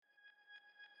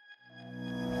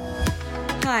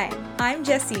Hi, I'm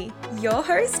Jessie, your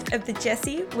host of the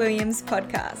Jessie Williams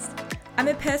podcast. I'm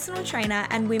a personal trainer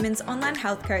and women's online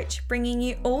health coach, bringing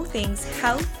you all things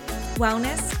health,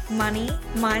 wellness, money,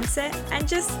 mindset, and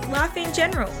just life in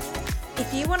general.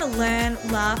 If you want to learn,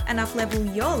 laugh, and up-level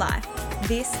your life,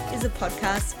 this is a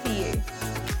podcast for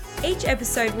you. Each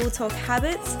episode will talk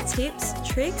habits, tips,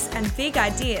 tricks, and big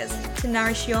ideas to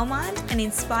nourish your mind and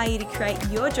inspire you to create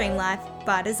your dream life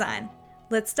by design.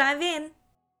 Let's dive in.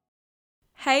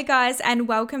 Hey guys, and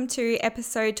welcome to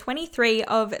episode 23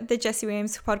 of the Jessie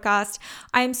Williams podcast.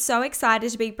 I am so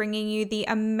excited to be bringing you the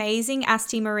amazing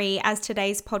Asti Maree as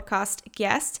today's podcast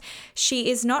guest. She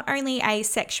is not only a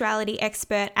sexuality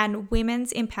expert and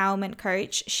women's empowerment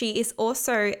coach, she is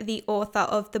also the author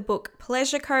of the book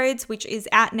Pleasure Codes, which is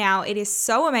out now. It is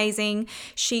so amazing.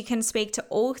 She can speak to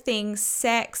all things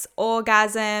sex,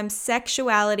 orgasm,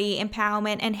 sexuality,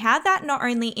 empowerment, and how that not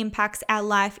only impacts our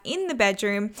life in the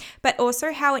bedroom, but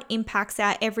also how it impacts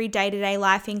our every day-to-day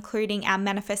life, including our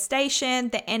manifestation,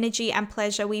 the energy and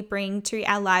pleasure we bring to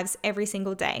our lives every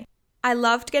single day. I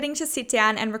loved getting to sit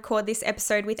down and record this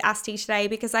episode with Asti today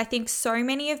because I think so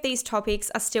many of these topics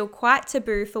are still quite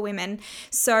taboo for women.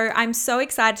 So I'm so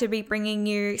excited to be bringing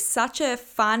you such a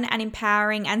fun and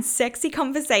empowering and sexy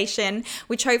conversation,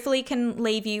 which hopefully can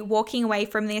leave you walking away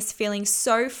from this feeling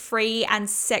so free and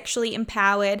sexually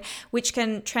empowered, which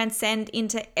can transcend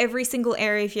into every single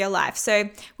area of your life.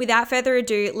 So without further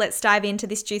ado, let's dive into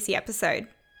this juicy episode.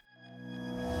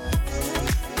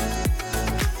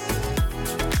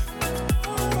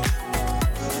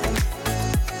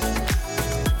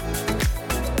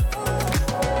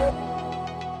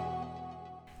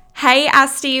 Hey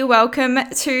Asti, welcome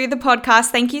to the podcast.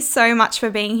 Thank you so much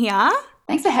for being here.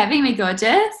 Thanks for having me,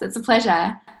 gorgeous. It's a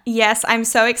pleasure. Yes, I'm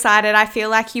so excited. I feel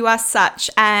like you are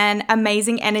such an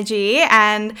amazing energy,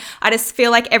 and I just feel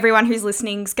like everyone who's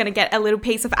listening is going to get a little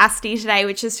piece of Asti today,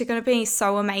 which is going to be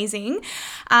so amazing.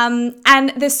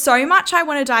 And there's so much I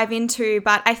want to dive into,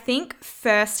 but I think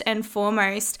first and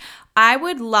foremost, I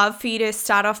would love for you to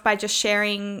start off by just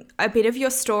sharing a bit of your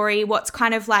story. What's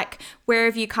kind of like, where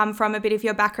have you come from, a bit of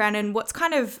your background, and what's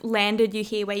kind of landed you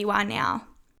here where you are now?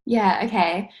 Yeah,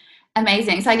 okay.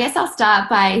 Amazing. So I guess I'll start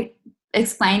by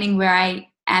explaining where I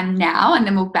am now and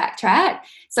then we'll backtrack.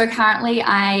 So currently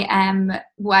I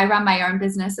run my own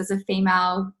business as a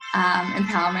female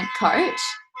empowerment coach.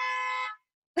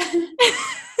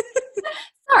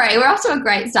 Sorry, we're off to a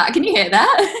great start. Can you hear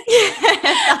that?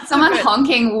 Yeah, someone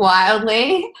honking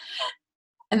wildly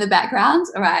in the background.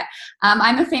 All right.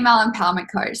 I'm a female empowerment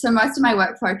coach. So most of my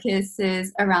work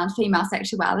focuses around female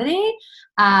sexuality,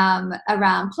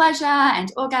 around pleasure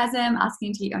and orgasm,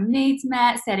 asking to get your needs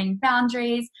met, setting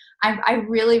boundaries. I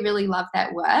really, really love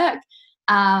that work.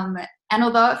 And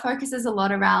although it focuses a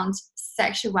lot around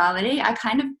sexuality, I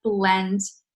kind of blend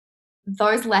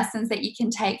those lessons that you can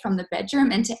take from the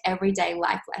bedroom into everyday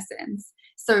life lessons.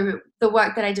 So the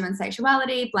work that I do in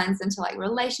sexuality blends into like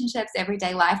relationships,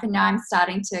 everyday life, and now I'm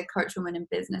starting to coach women in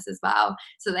business as well,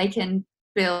 so they can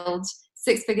build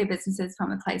six-figure businesses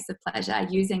from a place of pleasure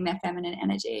using their feminine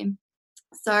energy.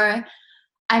 So,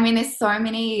 I mean, there's so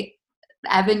many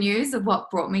avenues of what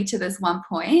brought me to this one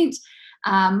point.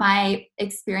 My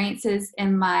experiences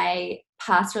in my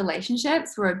past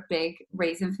relationships were a big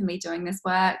reason for me doing this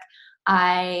work.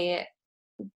 I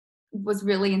was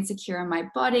really insecure in my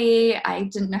body. I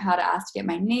didn't know how to ask to get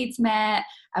my needs met.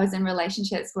 I was in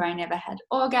relationships where I never had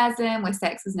orgasm, where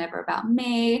sex was never about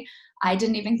me. I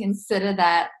didn't even consider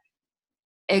that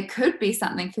it could be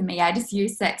something for me. I just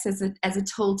used sex as a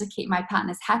tool to keep my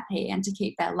partners happy and to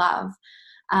keep their love.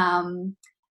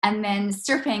 And then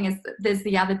stripping there's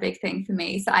the other big thing for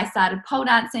me. So I started pole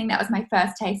dancing. That was my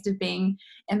first taste of being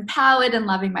empowered and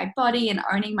loving my body and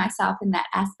owning myself in that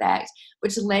aspect,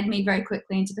 which led me very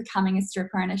quickly into becoming a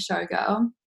stripper and a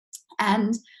showgirl.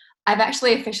 And I've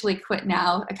actually officially quit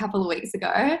now a couple of weeks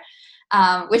ago,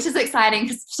 which is exciting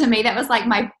because to me that was like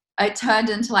it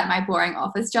turned into like my boring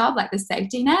office job, like the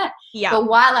safety net. Yeah. But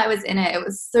while I was in it, it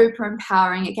was super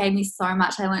empowering. It gave me so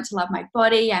much. I learned to love my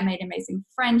body. I made amazing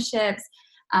friendships.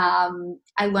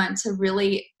 I learned to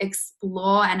really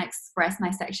explore and express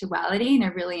my sexuality in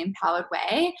a really empowered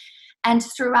way. And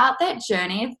throughout that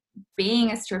journey of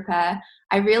being a stripper,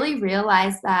 I really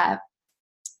realized that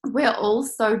we're all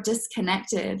so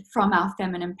disconnected from our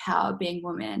feminine power being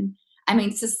women. I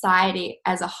mean, society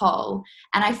as a whole.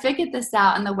 And I figured this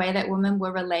out in the way that women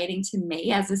were relating to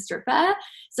me as a stripper.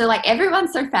 So like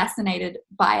everyone's so fascinated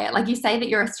by it. Like you say that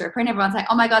you're a stripper and everyone's like,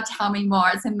 oh my God, tell me more.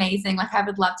 It's amazing. Like I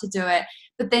would love to do it.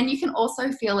 But then you can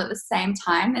also feel at the same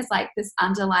time, there's like this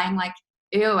underlying like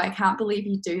ew, I can't believe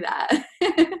you do that.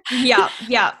 Yeah,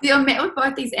 yeah. You're met with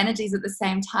both these energies at the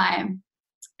same time.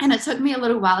 And it took me a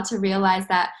little while to realize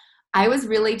that I was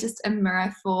really just a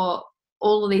mirror for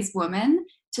all of these women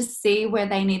to see where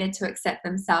they needed to accept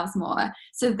themselves more.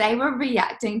 So they were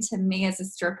reacting to me as a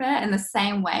stripper in the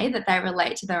same way that they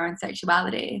relate to their own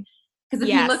sexuality. Because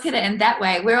if you look at it in that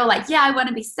way, we're all like, yeah, I want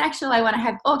to be sexual. I want to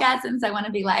have orgasms. I want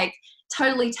to be like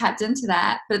totally tapped into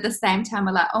that. But at the same time,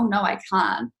 we're like, oh no, I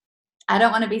can't. I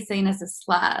don't want to be seen as a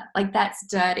slut. Like, that's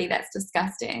dirty. That's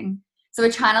disgusting. So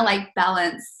we're trying to like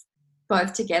balance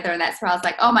both together. And that's where I was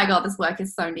like, oh my God, this work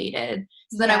is so needed.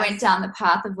 So then I went down the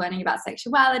path of learning about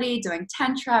sexuality, doing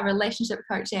tantra, relationship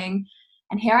coaching.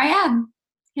 And here I am.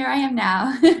 Here I am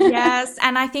now. Yes,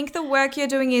 and I think the work you're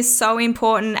doing is so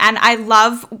important, and I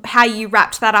love how you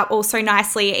wrapped that up also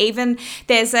nicely. Even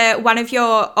there's one of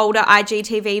your older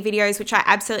IGTV videos which I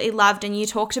absolutely loved, and you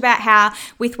talked about how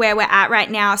with where we're at right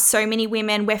now, so many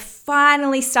women, we're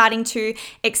finally starting to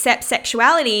accept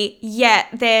sexuality, yet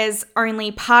there's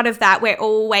only part of that. We're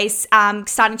always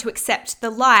starting to accept the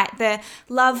light, the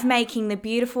love making, the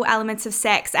beautiful elements of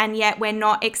sex, and yet we're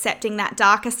not accepting that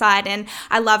darker side. And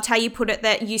I loved how you put it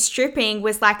that you stripping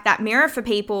was like that mirror for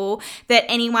people, that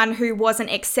anyone who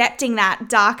wasn't accepting that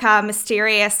darker,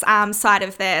 mysterious side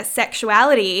of their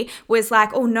sexuality was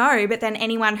like, oh no, but then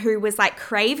anyone who was like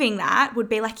craving that would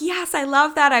be like, yes, I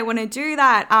love that, I want to do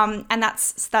that, and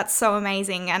that's so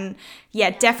amazing. And yeah,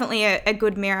 definitely a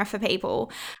good mirror for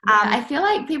people. I feel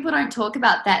like people don't talk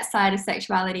about that side of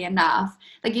sexuality enough.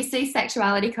 Like, you see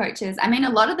sexuality coaches. I mean, a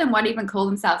lot of them won't even call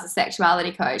themselves a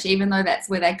sexuality coach, even though that's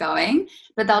where they're going.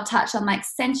 But they'll touch on like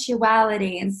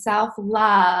sensuality and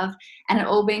self-love and it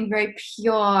all being very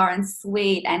pure and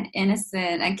sweet and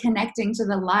innocent and connecting to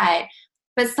the light.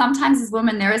 But sometimes as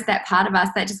women, there is that part of us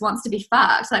that just wants to be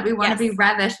fucked. Like, we want to be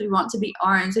ravished. We want to be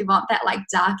owned. We want that like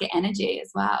darker energy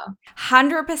as well.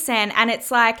 100%. And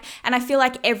it's like, and I feel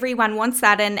like everyone wants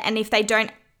that. And if they don't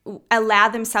allow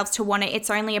themselves to want it, it's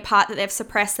only a part that they've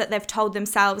suppressed, that they've told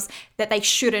themselves that they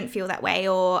shouldn't feel that way,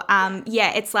 or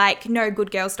it's like, no, good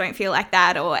girls don't feel like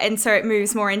that, and so it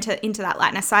moves more into that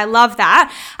lightness. So I love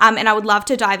that, and I would love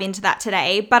to dive into that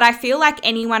today. But I feel like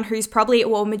anyone who's probably,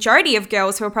 well, majority of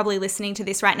girls who are probably listening to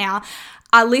this right now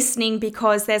are listening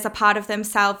because there's a part of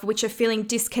themselves which are feeling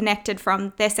disconnected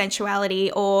from their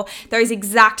sensuality or those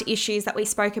exact issues that we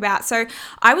spoke about. So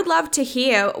I would love to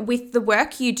hear, with the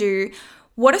work you do,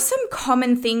 what are some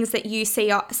common things that you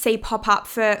see pop up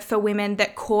for women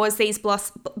that cause these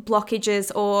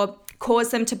blockages or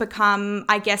cause them to become,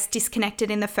 I guess, disconnected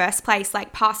in the first place,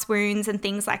 like past wounds and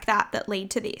things like that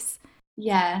lead to this?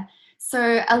 Yeah.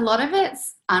 So a lot of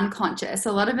it's unconscious.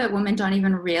 A lot of it, women don't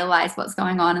even realize what's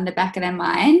going on in the back of their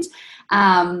mind.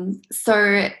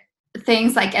 So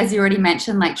things like, as you already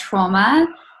mentioned, like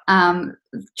trauma,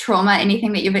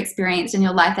 anything that you've experienced in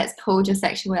your life that's pulled your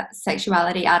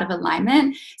sexuality out of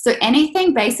alignment. So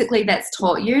anything basically that's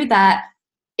taught you that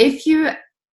if you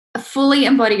fully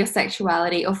embody your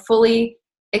sexuality or fully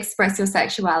express your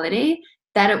sexuality,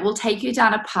 that it will take you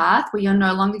down a path where you're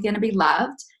no longer going to be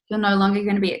loved, you're no longer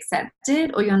going to be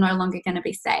accepted, or you're no longer going to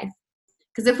be safe.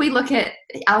 Because if we look at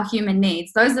our human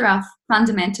needs, those are our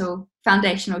fundamental,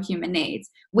 foundational human needs.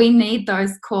 We need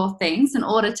those core things in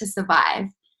order to survive.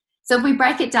 So if we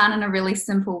break it down in a really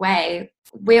simple way,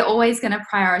 we're always going to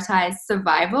prioritize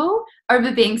survival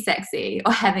over being sexy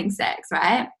or having sex,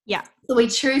 right? Yeah. So we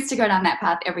choose to go down that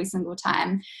path every single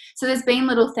time. So there's been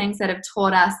little things that have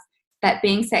taught us that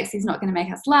being sexy is not going to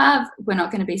make us love, we're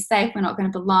not going to be safe, we're not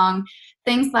going to belong.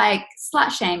 Things like slut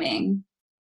shaming,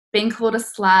 being called a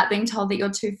slut, being told that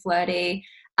you're too flirty,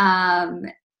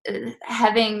 having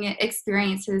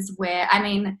experiences where, I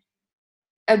mean,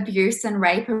 abuse and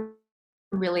rape are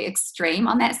really extreme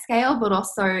on that scale, but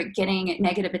also getting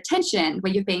negative attention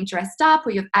where you're being dressed up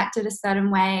or you've acted a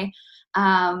certain way,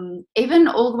 even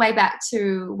all the way back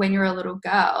to when you're a little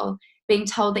girl, being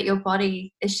told that your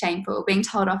body is shameful, being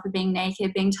told off for being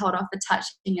naked, being told off for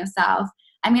touching yourself.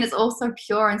 I mean, it's all so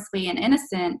pure and sweet and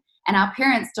innocent, and our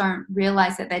parents don't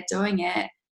realize that they're doing it.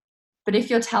 But if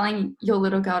you're telling your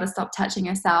little girl to stop touching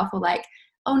herself, or like,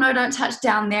 oh no, don't touch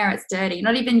down there, it's dirty,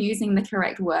 not even using the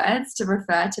correct words to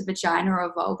refer to vagina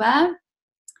or vulva,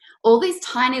 all these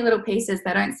tiny little pieces,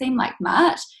 they don't seem like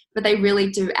much, but they really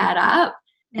do add up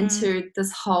into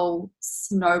this whole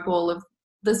snowball of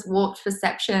this warped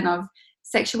perception of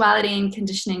sexuality and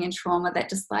conditioning and trauma that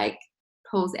just like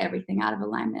pulls everything out of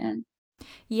alignment.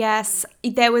 Yes,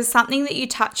 there was something that you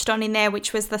touched on in there,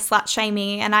 which was the slut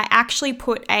shaming. And I actually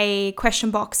put a question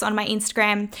box on my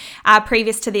Instagram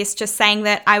previous to this, just saying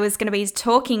that I was going to be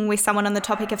talking with someone on the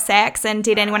topic of sex and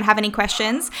did anyone have any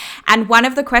questions? And one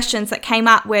of the questions that came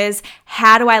up was,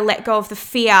 how do I let go of the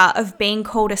fear of being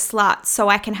called a slut so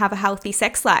I can have a healthy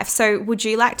sex life? So would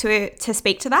you like to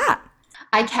speak to that?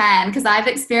 I can, because I've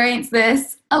experienced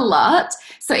this a lot.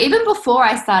 So even before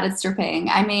I started stripping,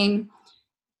 I mean,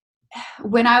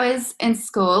 when I was in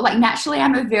school, like naturally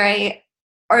I'm a very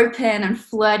open and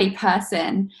flirty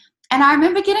person. And I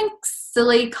remember getting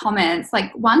silly comments.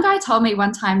 Like one guy told me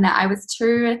one time that I was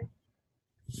too,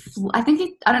 I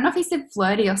don't know if he said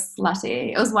flirty or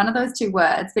slutty. It was one of those two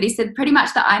words, but he said pretty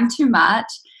much that I'm too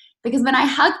much because when I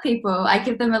hug people, I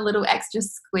give them a little extra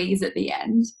squeeze at the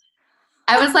end.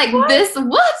 I was like,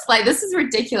 what? Like, this is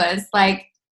ridiculous. Like,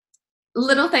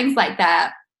 little things like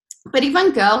that. But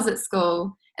even girls at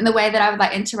school and the way that I would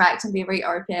like interact and be very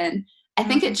open, I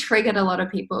think it triggered a lot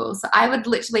of people. So I would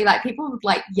literally like, people would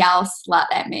like yell slut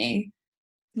at me.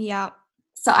 Yeah.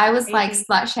 So I was like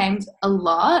slut shamed a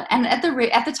lot. And at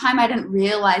the time, I didn't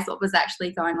realize what was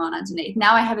actually going on underneath.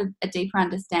 Now I have a deeper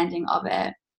understanding of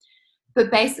it. But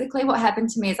basically what happened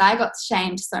to me is I got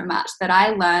shamed so much that I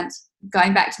learned,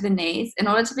 going back to the knees, in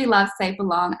order to be loved, safe,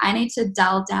 belong, I need to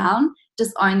dull down,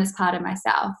 just own this part of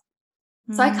myself.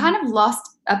 So I kind of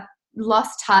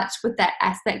lost touch with that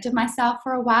aspect of myself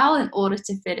for a while in order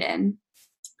to fit in.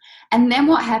 And then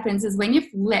what happens is when you've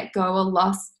let go or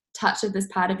lost touch of this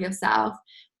part of yourself,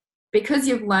 because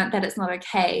you've learned that it's not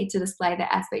okay to display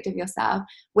that aspect of yourself,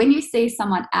 when you see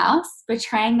someone else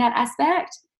betraying that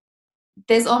aspect,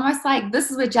 there's almost like,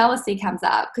 this is where jealousy comes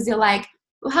up, because you're like,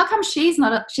 well, how come she's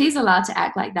allowed to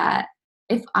act like that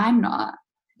if I'm not?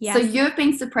 Yes. So you've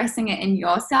been suppressing it in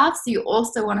yourself, so you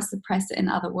also want to suppress it in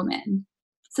other women.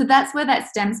 So that's where that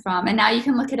stems from. And now you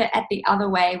can look at it at the other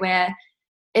way, where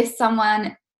if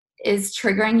someone is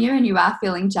triggering you and you are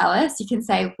feeling jealous, you can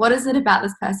say, what is it about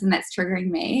this person that's triggering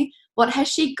me? What has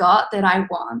she got that I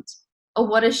want? Or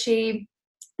what is she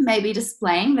maybe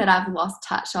displaying that I've lost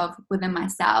touch of within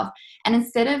myself? And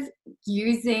instead of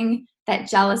using that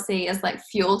jealousy as like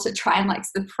fuel to try and like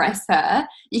suppress her,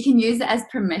 you can use it as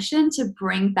permission to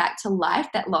bring back to life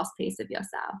that lost piece of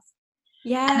yourself.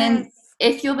 Yeah. And then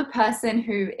if you're the person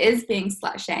who is being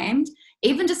slut shamed,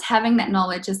 even just having that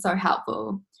knowledge is so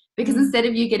helpful, because instead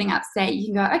of you getting upset,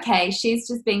 you can go, okay, she's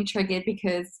just being triggered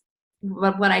because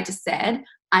what I just said.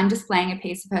 I'm displaying a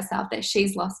piece of herself that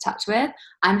she's lost touch with.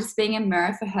 I'm just being a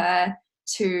mirror for her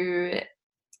to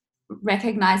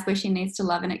recognize where she needs to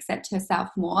love and accept herself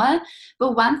more.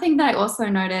 But one thing that I also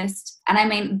noticed, and I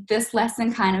mean, this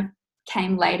lesson kind of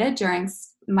came later during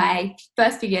my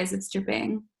first few years of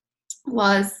stripping,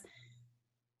 was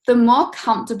the more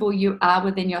comfortable you are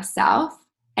within yourself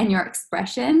and your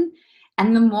expression,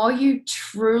 and the more you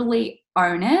truly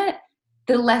own it,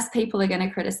 the less people are going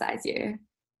to criticize you.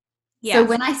 Yes. So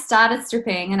when I started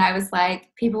stripping and I was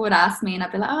like, people would ask me and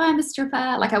I'd be like, oh, I'm a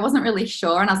stripper. Like I wasn't really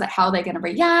sure. And I was like, how are they going to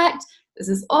react? This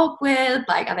is awkward.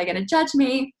 Like, are they going to judge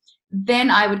me?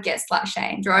 Then I would get slut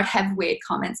shamed, or I'd have weird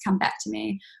comments come back to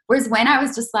me. Whereas when I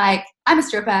was just like, I'm a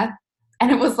stripper,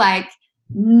 and it was like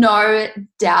no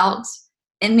doubt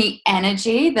in the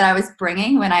energy that I was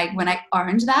bringing when I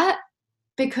owned that,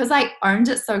 because I owned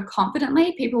it so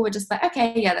confidently, people were just like,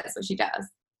 okay, yeah, that's what she does.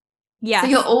 Yeah. So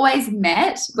you're always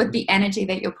met with the energy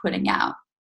that you're putting out.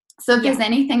 So if there's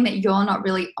anything that you're not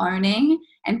really owning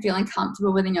and feeling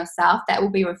comfortable within yourself, that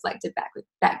will be reflected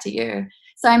back to you.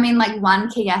 So I mean, like, one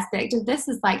key aspect of this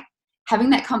is like having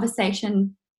that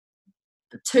conversation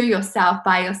to yourself,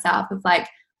 by yourself, of like,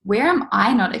 where am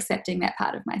I not accepting that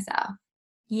part of myself?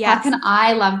 Yes. How can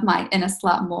I love my inner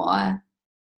slut more?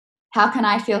 How can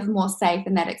I feel more safe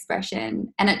in that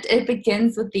expression? And it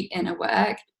begins with the inner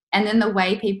work. And then the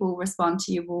way people respond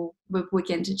to you will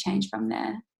begin to change from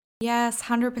there. Yes,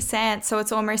 100%. So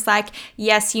it's almost like,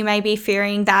 yes, you may be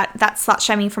fearing that slut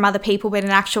shaming from other people, but in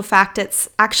actual fact, it's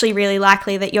actually really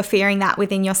likely that you're fearing that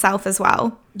within yourself as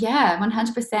well. Yeah,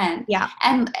 100%. Yeah.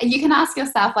 And you can ask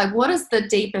yourself, like, what is the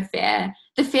deeper fear?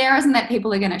 The fear isn't that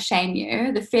people are going to shame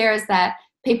you. The fear is that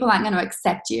people aren't going to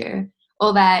accept you,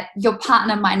 or that your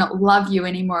partner might not love you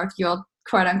anymore if you're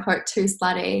quote unquote too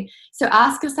slutty. So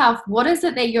ask yourself, what is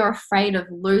it that you're afraid of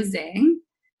losing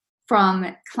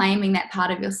from claiming that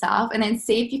part of yourself? And then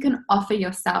see if you can offer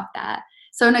yourself that.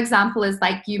 So an example is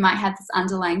like, you might have this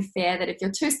underlying fear that if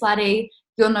you're too slutty,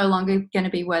 you're no longer going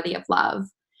to be worthy of love.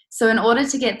 So in order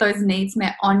to get those needs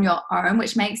met on your own,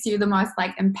 which makes you the most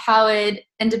like empowered,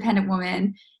 independent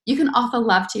woman, you can offer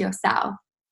love to yourself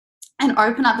and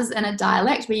open up this inner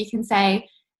dialect where you can say,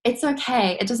 it's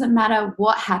okay. It doesn't matter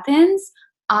what happens.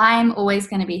 I'm always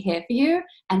going to be here for you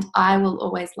and I will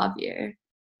always love you.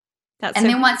 And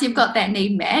then once you've got that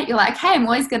need met, you're like, hey, I'm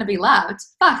always going to be loved.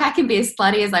 Fuck, I can be as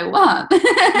slutty as I want.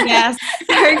 Yes,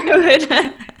 so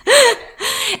good.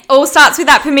 All starts with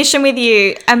that permission with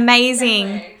you. Amazing.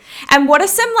 Exactly. And what are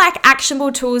some like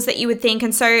actionable tools that you would think?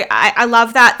 And so I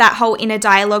love that whole inner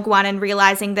dialogue one, and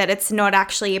realizing that it's not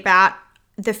actually about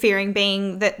the fearing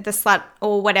being the slut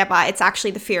or whatever. It's actually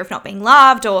the fear of not being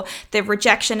loved or the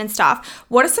rejection and stuff.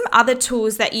 What are some other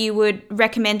tools that you would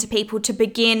recommend to people to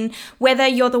begin, whether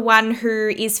you're the one who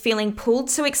is feeling pulled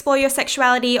to explore your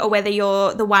sexuality or whether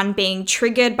you're the one being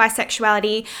triggered by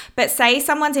sexuality? But say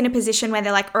someone's in a position where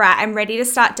they're like, all right, I'm ready to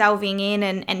start delving in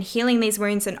and healing these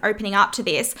wounds and opening up to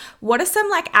this. What are some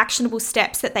like actionable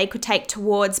steps that they could take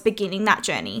towards beginning that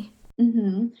journey?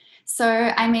 Mm-hmm. So,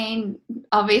 I mean,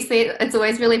 obviously it's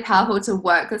always really powerful to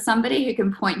work with somebody who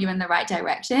can point you in the right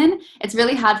direction. It's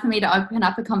really hard for me to open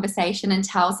up a conversation and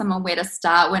tell someone where to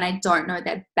start when I don't know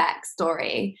their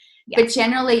backstory. Yeah. But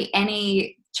generally,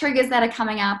 any triggers that are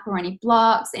coming up or any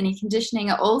blocks, any conditioning,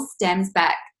 it all stems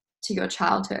back to your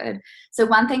childhood. So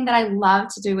one thing that I love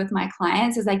to do with my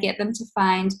clients is I get them to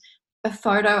find a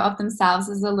photo of themselves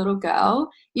as a little girl,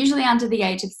 usually under the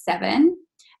age of 7.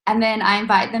 And then I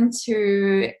invite them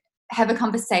to have a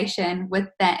conversation with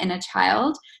their inner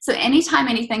child. So anytime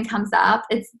anything comes up,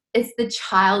 it's the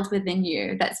child within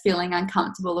you that's feeling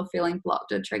uncomfortable or feeling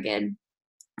blocked or triggered.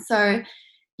 So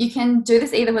you can do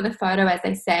this either with a photo, as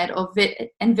I said, or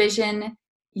envision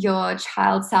your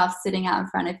child self sitting out in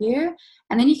front of you.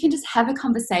 And then you can just have a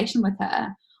conversation with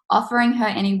her, offering her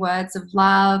any words of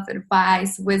love,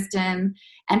 advice, wisdom,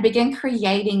 and begin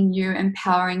creating new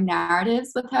empowering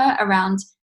narratives with her around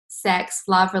sex,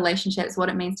 love, relationships, what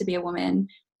it means to be a woman.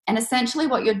 And essentially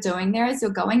what you're doing there is you're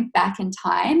going back in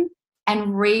time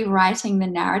and rewriting the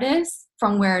narratives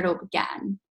from where it all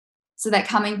began. So that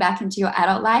coming back into your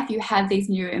adult life, you have these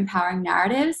new empowering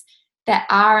narratives that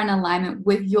are in alignment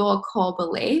with your core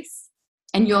beliefs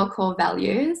and your core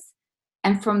values.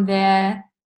 And from there,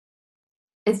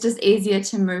 it's just easier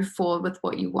to move forward with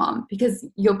what you want because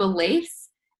your beliefs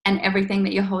and everything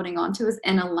that you're holding on to is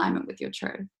in alignment with your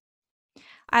truth.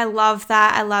 I love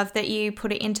that. I love that you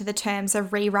put it into the terms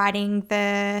of rewriting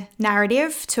the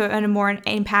narrative to a more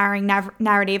empowering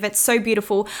narrative. It's so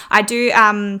beautiful. I do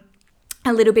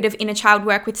a little bit of inner child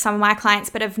work with some of my clients,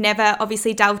 but I've never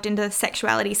obviously delved into the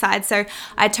sexuality side. So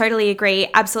I totally agree.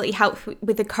 Absolutely help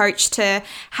with a coach to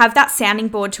have that sounding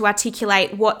board to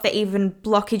articulate what the even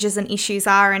blockages and issues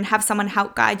are and have someone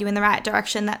help guide you in the right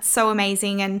direction. That's so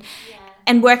amazing.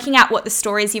 And working out what the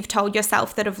stories you've told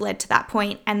yourself that have led to that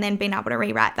point and then being able to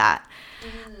rewrite that.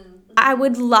 I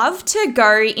would love to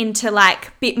go into like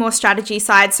a bit more strategy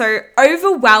side. So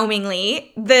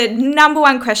overwhelmingly, the number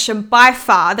one question by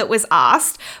far that was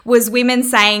asked was women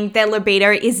saying their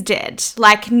libido is dead,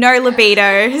 like no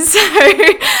libido. So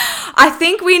I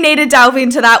think we need to delve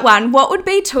into that one. What would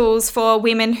be tools for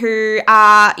women who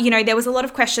are, there was a lot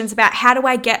of questions about how do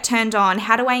I get turned on?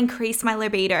 How do I increase my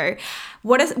libido?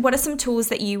 What are some tools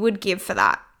that you would give for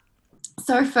that?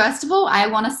 So first of all, I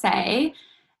want to say,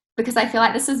 because I feel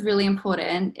like this is really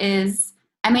important, is,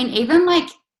 even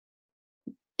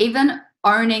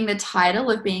owning the title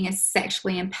of being a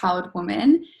sexually empowered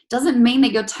woman doesn't mean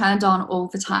that you're turned on all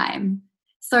the time.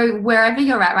 So wherever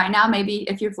you're at right now, maybe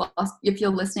if you're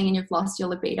listening and you've lost your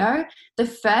libido, the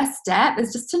first step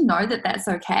is just to know that that's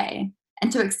okay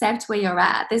and to accept where you're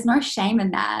at. There's no shame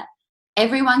in that.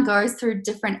 Everyone goes through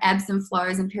different ebbs and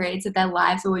flows and periods of their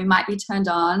lives where we might be turned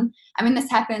on.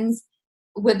 This happens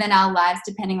within our lives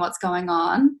depending what's going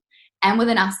on and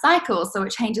within our cycle, so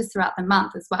it changes throughout the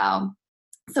month as well.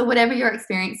 So whatever you're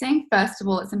experiencing, first of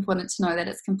all, it's important to know that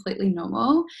it's completely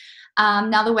normal.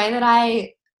 Now, the way that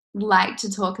I like to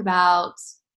talk about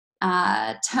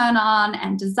turn on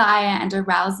and desire and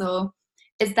arousal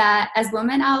is that as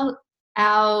women,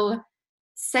 our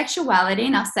sexuality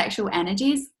and our sexual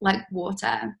energies like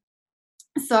water.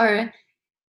 So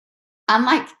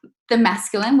unlike the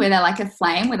masculine, where they're like a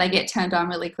flame, where they get turned on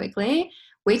really quickly,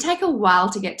 we take a while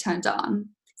to get turned on.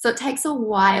 So it takes a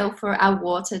while for our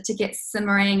water to get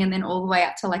simmering and then all the way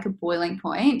up to like a boiling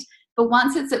point. But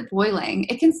once it's at boiling,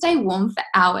 it can stay warm for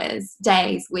hours,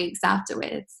 days, weeks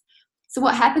afterwards. So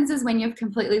what happens is when you've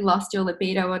completely lost your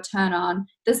libido or turn on,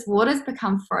 this water's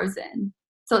become frozen.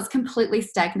 So it's completely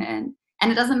stagnant.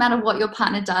 And it doesn't matter what your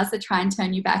partner does to try and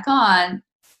turn you back on,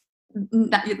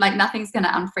 like nothing's going to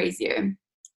unfreeze you.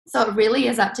 So it really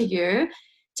is up to you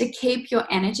to keep your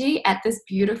energy at this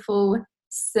beautiful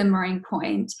simmering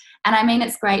point. And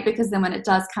it's great because then when it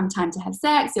does come time to have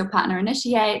sex, your partner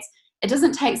initiates, It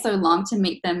doesn't take so long to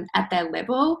meet them at their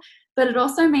level, but it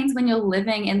also means when you're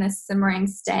living in this simmering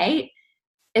state,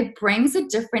 it brings a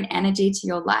different energy to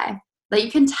your life. Like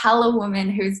you can tell a woman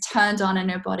who's turned on in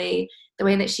her body, the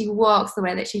way that she walks, the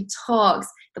way that she talks,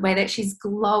 the way that she's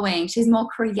glowing. She's more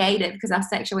creative because our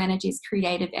sexual energy is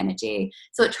creative energy.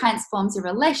 So it transforms your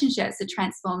relationships, it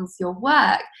transforms your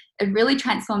work, it really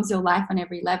transforms your life on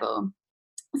every level.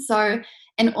 So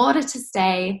in order to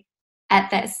stay at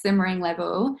that simmering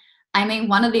level, I mean,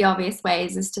 one of the obvious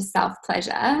ways is to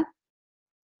self-pleasure.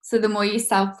 So the more you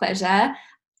self-pleasure,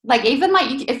 like even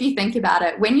like if you think about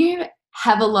it, when you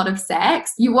have a lot of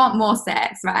sex, you want more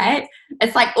sex, right?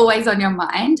 It's like always on your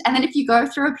mind. And then if you go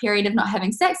through a period of not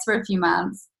having sex for a few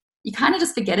months, you kind of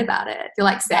just forget about it. You're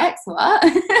like, sex, what?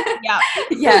 Yeah.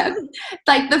 Yeah.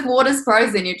 Like the water's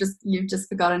frozen, you've just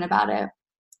forgotten about it.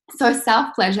 So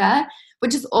self-pleasure,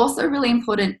 which is also really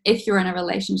important if you're in a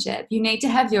relationship. You need to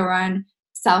have your own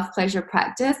self-pleasure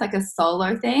practice, like a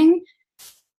solo thing.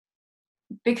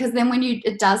 Because then when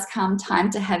it does come time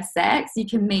to have sex, you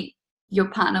can meet your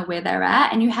partner where they're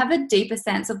at, and you have a deeper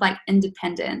sense of like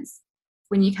independence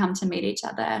when you come to meet each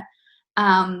other.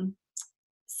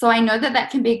 So I know that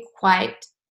can be quite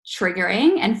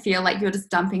triggering and feel like you're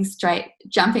just jumping straight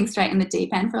in the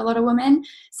deep end for a lot of women.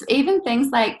 So even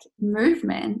things like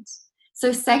movement,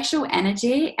 so sexual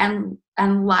energy and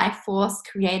life force,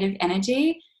 creative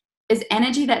energy is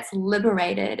energy that's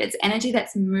liberated. It's energy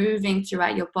that's moving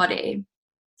throughout your body.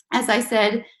 As I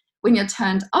said, when you're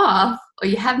turned off or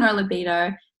you have no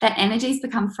libido, that energy's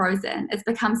become frozen. It's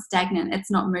become stagnant.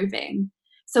 It's not moving.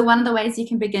 So one of the ways you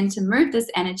can begin to move this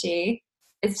energy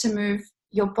is to move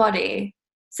your body.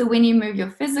 So when you move your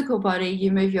physical body,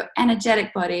 you move your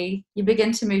energetic body, you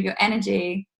begin to move your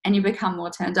energy, and you become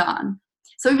more turned on.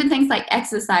 So even things like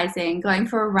exercising, going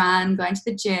for a run, going to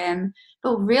the gym,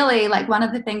 but really like one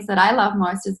of the things that I love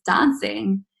most is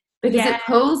dancing, because it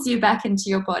pulls you back into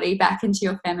your body, back into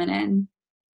your feminine.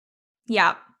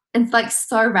 Yeah. It's like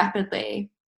so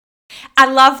rapidly. I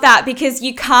love that, because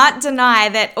you can't deny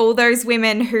that all those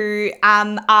women who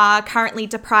are currently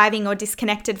depriving or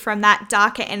disconnected from that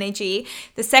darker energy,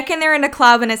 the second they're in a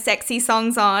club and a sexy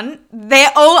song's on,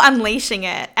 they're all unleashing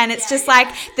it. And it's like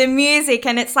the music,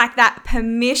 and it's like that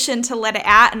permission to let it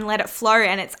out and let it flow.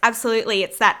 And it's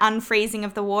that unfreezing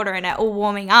of the water and it all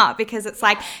warming up, because it's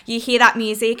like you hear that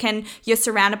music and you're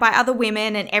surrounded by other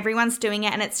women and everyone's doing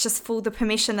it, and it's just full the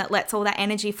permission that lets all that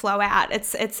energy flow out.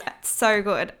 It's so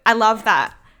good. I love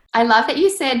that. I love that you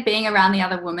said being around the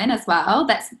other women as well.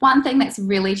 That's one thing that's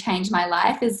really changed my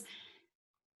life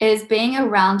is being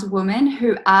around women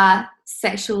who are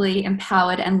sexually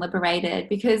empowered and liberated,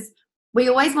 because we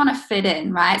always want to fit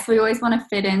in, right? So we always want to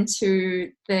fit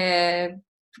into the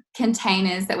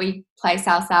containers that we place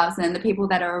ourselves in, the people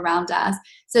that are around us.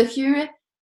 So if you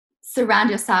surround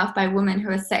yourself by women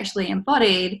who are sexually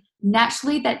embodied,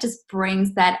 naturally that just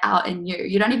brings that out in you.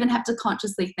 You don't even have to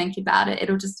consciously think about it.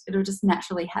 It'll just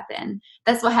naturally happen.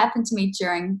 That's what happened to me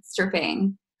during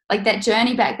stripping. Like that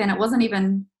journey back then, it wasn't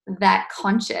even that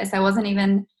conscious. I wasn't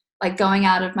even like going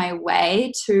out of my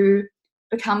way to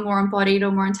become more embodied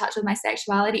or more in touch with my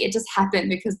sexuality. It just happened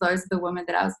because those are the women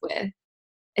that I was with.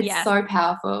 It's so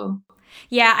powerful.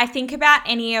 Yeah, I think about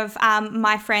any of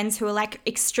my friends who are like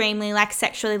extremely like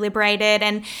sexually liberated,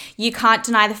 and you can't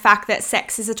deny the fact that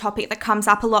sex is a topic that comes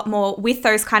up a lot more with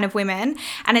those kind of women.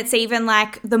 And it's even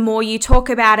like the more you talk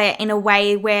about it in a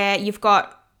way where you've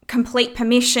got complete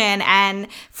permission and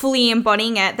fully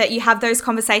embodying it, that you have those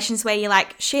conversations where you're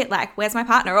like, shit, like where's my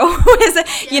partner, or where's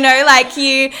it? You know, like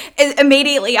you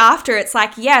immediately after, it's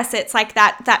like, yes, it's like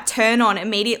that turn on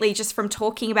immediately just from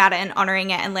talking about it and honoring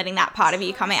it and letting that part of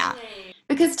you come out.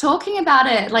 Because talking about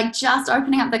it, like just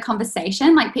opening up the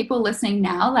conversation, like people listening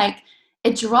now, like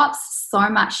it drops so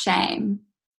much shame.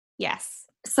 Yes.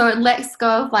 So it lets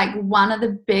go of like one of the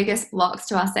biggest blocks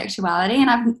to our sexuality.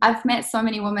 And I've met so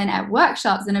many women at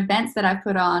workshops and events that I've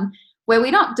put on where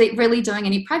we're not really doing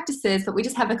any practices, but we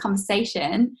just have a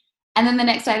conversation. And then the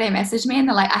next day they message me and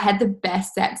they're like, I had the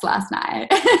best sex last night.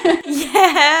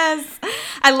 Yes.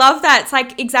 I love that. It's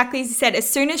like exactly as you said, as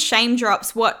soon as shame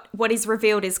drops, what is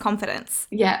revealed is confidence.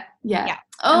 Yeah.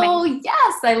 Oh,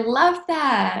 yes. I love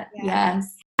that. Yeah.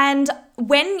 Yes. And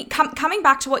when coming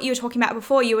back to what you were talking about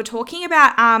before, you were talking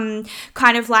about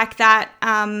kind of like that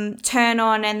turn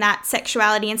on and that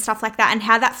sexuality and stuff like that, and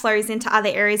how that flows into other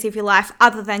areas of your life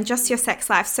other than just your sex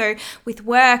life. So with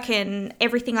work and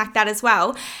everything like that as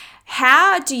well.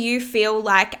 How do you feel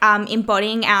like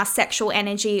embodying our sexual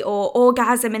energy or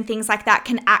orgasm and things like that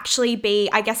can actually be,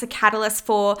 I guess, a catalyst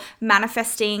for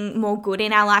manifesting more good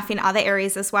in our life in other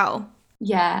areas as well?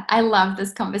 Yeah, I love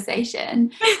this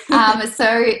conversation.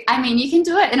 So, I mean, you can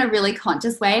do it in a really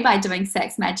conscious way by doing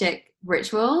sex magic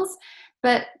rituals,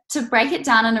 but to break it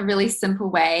down in a really simple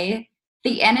way,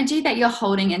 the energy that you're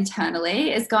holding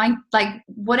internally is going, like,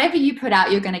 whatever you put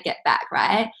out, you're going to get back,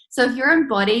 right? So, if you're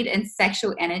embodied in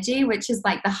sexual energy, which is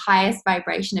like the highest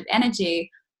vibration of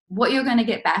energy, what you're going to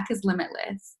get back is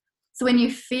limitless. So, when you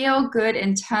feel good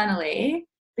internally,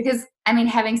 because I mean,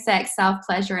 having sex, self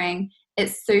pleasuring, it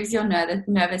soothes your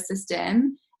nervous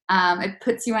system. It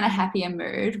puts you in a happier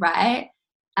mood, right?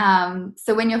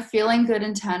 So when you're feeling good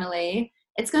internally,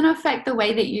 it's going to affect the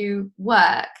way that you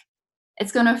work.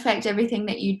 It's going to affect everything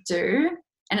that you do,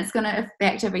 and it's going to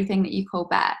affect everything that you call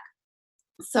back.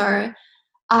 So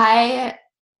I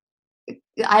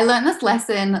learned this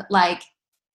lesson like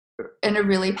in a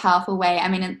really powerful way. I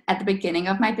mean, at the beginning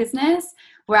of my business,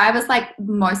 where I was like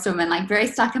most women, like very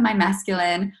stuck in my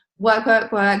masculine, work,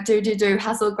 work, work, do,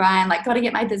 hustle, grind, like got to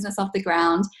get my business off the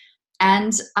ground.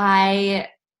 And I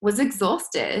was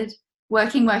exhausted,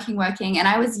 working. And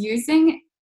I was using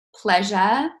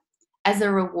pleasure as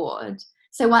a reward.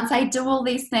 So once I do all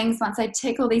these things, once I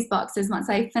tick all these boxes, once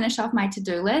I finish off my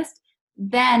to-do list,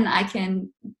 then I can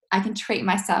treat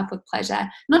myself with pleasure,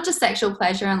 not just sexual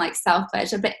pleasure and like self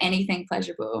pleasure, but anything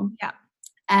pleasurable. Yeah.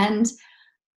 And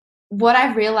what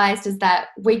I've realized is that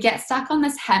we get stuck on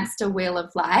this hamster wheel of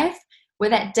life where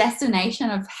that destination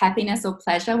of happiness or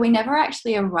pleasure, we never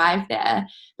actually arrive there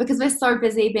because we're so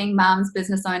busy being mums,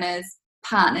 business owners,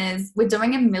 partners. We're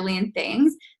doing a million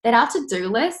things that our to-do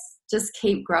lists just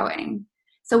keep growing.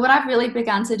 So what I've really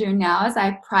begun to do now is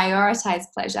I prioritize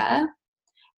pleasure.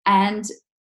 And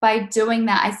by doing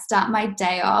that, I start my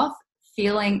day off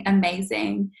feeling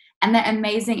amazing. And that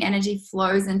amazing energy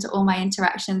flows into all my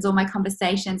interactions, all my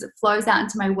conversations. It flows out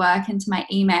into my work, into my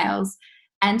emails.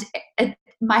 And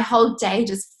my whole day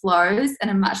just flows in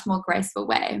a much more graceful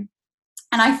way.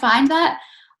 And I find that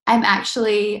I'm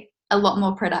actually a lot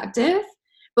more productive.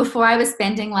 Before I was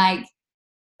spending like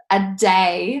a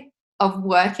day of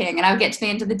working and I would get to the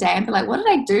end of the day and be like, what did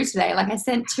I do today? Like I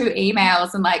sent 2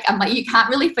 emails and I'm like, you can't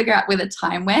really figure out where the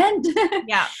time went.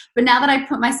 Yeah. But now that I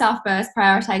put myself first,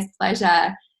 prioritize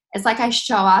pleasure, it's like I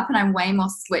show up and I'm way more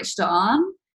switched on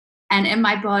and in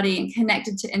my body and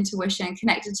connected to intuition,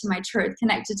 connected to my truth,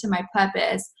 connected to my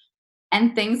purpose.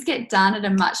 And things get done at a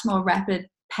much more rapid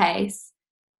pace,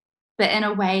 but in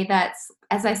a way that's,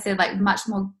 as I said, like much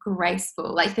more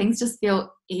graceful. Like things just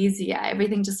feel easier.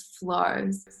 Everything just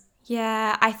flows.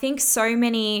 Yeah, I think so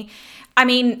many, I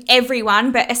mean,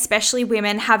 everyone, but especially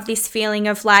women have this feeling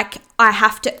of like, I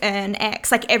have to earn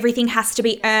X, like everything has to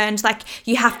be earned. Like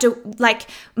you have to, like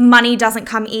money doesn't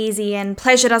come easy and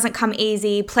pleasure doesn't come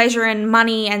easy. Pleasure and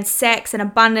money and sex and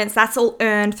abundance, that's all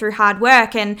earned through hard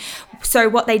work. And so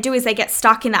what they do is they get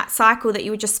stuck in that cycle that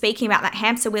you were just speaking about, that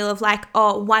hamster wheel of like,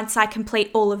 oh, once I complete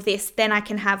all of this, then I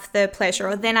can have the pleasure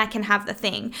or then I can have the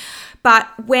thing. But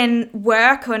when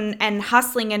work and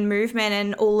hustling and movement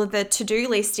and all of the to-do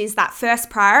list is that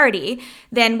first priority,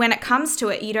 then when it comes to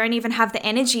it, you don't even have the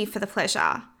energy for the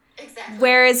pleasure. Exactly.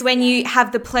 Whereas when you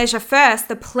have the pleasure first,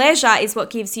 the pleasure is what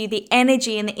gives you the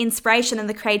energy and the inspiration and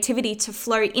the creativity to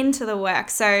flow into the work.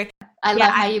 So I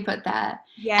love how you put that.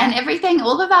 Yeah. And everything,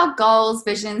 all of our goals,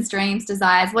 visions, dreams,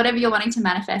 desires, whatever you're wanting to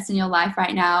manifest in your life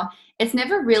right now, it's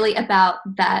never really about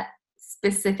that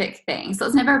specific thing. So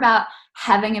it's never about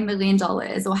having $1 million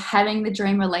or having the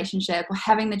dream relationship or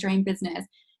having the dream business.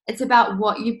 It's about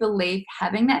what you believe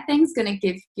having that thing is going to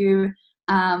give you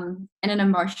in an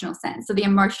emotional sense. So the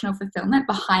emotional fulfillment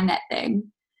behind that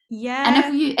thing. Yeah.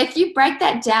 And if you break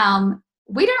that down,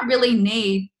 we don't really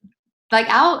need, like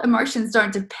our emotions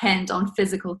don't depend on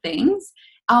physical things.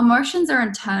 Our emotions are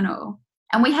internal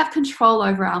and we have control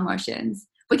over our emotions.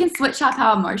 We can switch up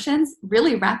our emotions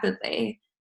really rapidly.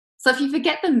 So if you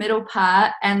forget the middle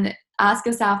part and ask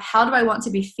yourself, how do I want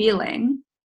to be feeling?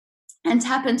 And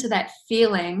tap into that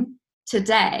feeling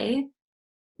today,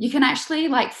 you can actually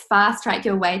like fast track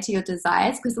your way to your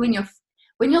desires, because when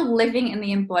you're living in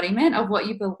the embodiment of what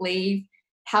you believe,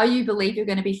 how you believe you're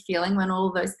going to be feeling when all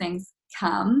of those things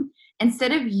come,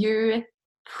 instead of you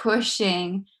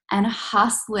pushing and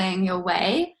hustling your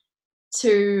way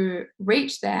to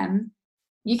reach them,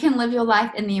 you can live your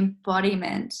life in the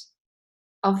embodiment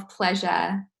of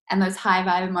pleasure and those high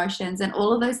vibe emotions, and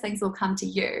all of those things will come to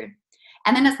you.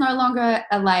 And then it's no longer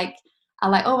like,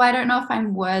 oh, I don't know if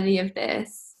I'm worthy of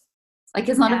this. Like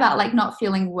it's not about like not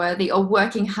feeling worthy or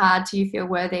working hard till you feel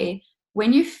worthy.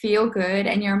 When you feel good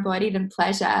and you're embodied in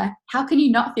pleasure, how can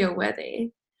you not feel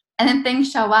worthy? And then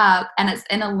things show up and it's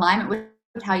in alignment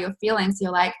with how you're feeling. So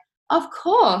you're like, of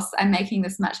course I'm making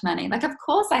this much money. Like, of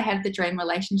course I have the dream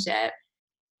relationship.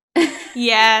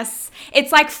 Yes.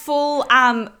 It's like full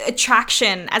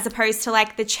attraction as opposed to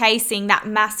like the chasing, that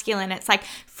masculine. It's like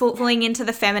falling into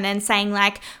the feminine, saying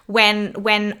like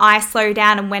when I slow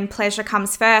down and when pleasure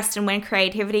comes first and when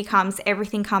creativity comes,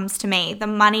 everything comes to me. The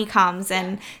money comes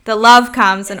and the love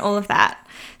comes and all of that.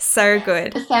 So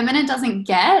good. The feminine doesn't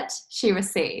get, she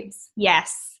receives.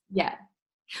 Yes. Yeah.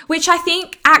 Which I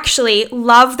think actually,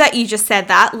 love that you just said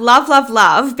that. Love, love,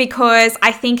 love, because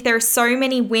I think there are so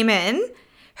many women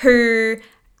who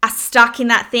are stuck in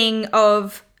that thing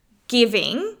of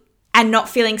giving and not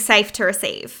feeling safe to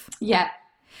receive. Yeah.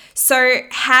 So,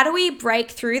 how do we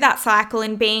break through that cycle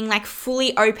and being like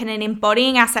fully open and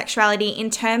embodying our sexuality in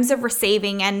terms of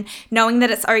receiving and knowing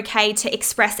that it's okay to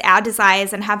express our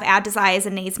desires and have our desires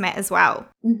and needs met as well?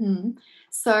 Mm-hmm.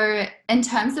 So, in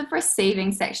terms of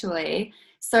receiving sexually,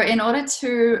 so in order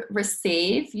to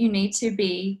receive, you need to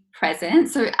be present.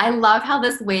 So, I love how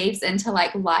this weaves into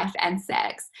like life and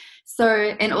sex.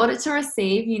 So, in order to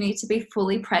receive, you need to be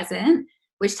fully present,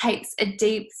 which takes a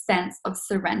deep sense of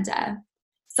surrender.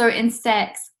 So, in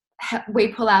sex, we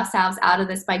pull ourselves out of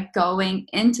this by going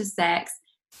into sex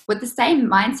with the same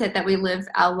mindset that we live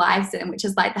our lives in, which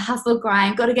is like the hustle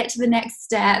grind, got to get to the next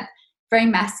step, very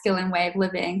masculine way of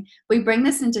living. We bring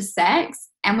this into sex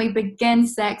and we begin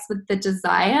sex with the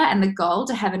desire and the goal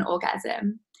to have an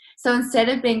orgasm. So instead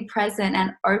of being present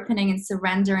and opening and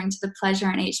surrendering to the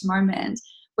pleasure in each moment,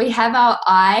 we have our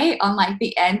eye on like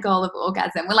the end goal of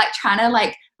orgasm. We're like trying to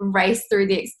like race through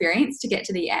the experience to get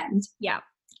to the end. Yeah.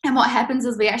 And what happens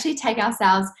is we actually take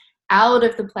ourselves out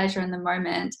of the pleasure in the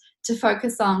moment to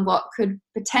focus on what could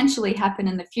potentially happen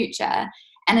in the future.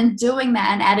 And in doing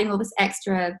that and adding all this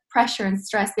extra pressure and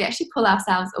stress, we actually pull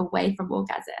ourselves away from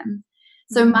orgasm.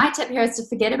 So my tip here is to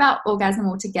forget about orgasm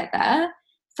altogether,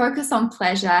 focus on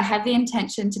pleasure, have the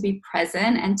intention to be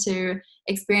present and to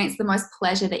experience the most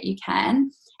pleasure that you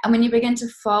can. And when you begin to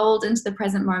fold into the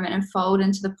present moment and fold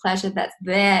into the pleasure that's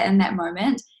there in that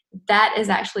moment, that is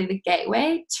actually the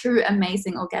gateway to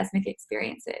amazing orgasmic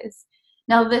experiences.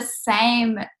 Now, this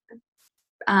same,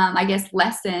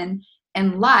 lesson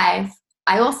in life,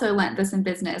 I also learned this in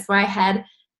business where I had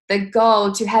the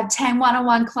goal to have 10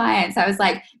 one-on-one clients. I was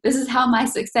like, this is how my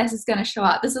success is going to show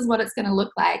up. This is what it's going to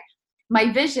look like.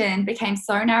 My vision became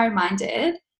so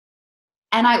narrow-minded.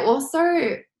 And I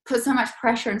also put so much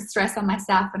pressure and stress on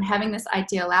myself and having this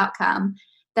ideal outcome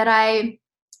that I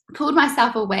pulled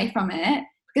myself away from it.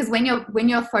 Because when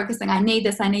you're focusing, I need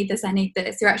this,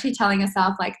 you're actually telling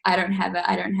yourself like, I don't have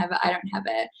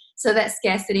it. So that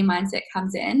scarcity mindset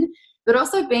comes in. But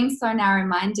also being so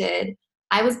narrow-minded,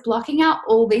 I was blocking out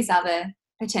all these other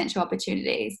potential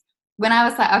opportunities. When I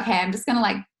was like, okay, I'm just going to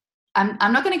like,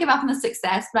 I'm not going to give up on the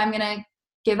success, but I'm going to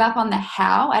give up on the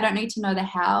how. I don't need to know the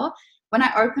how. When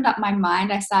I opened up my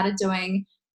mind, I started doing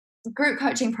group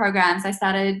coaching programs. I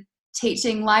started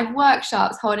teaching live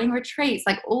workshops, holding retreats,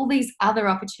 like all these other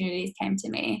opportunities came to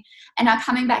me. And now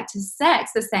coming back to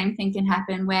sex, the same thing can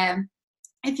happen where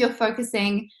if you're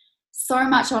focusing so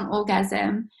much on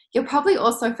orgasm, you're probably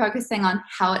also focusing on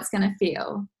how it's going to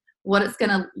feel, what it's going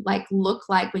to like look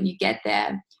like when you get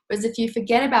there. Whereas if you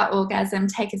forget about orgasm,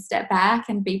 take a step back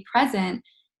and be present,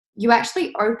 you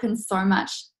actually open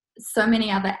so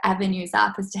many other avenues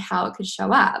up as to how it could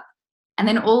show up. And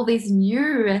then all these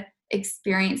new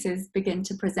experiences begin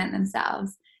to present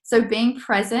themselves. So being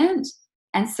present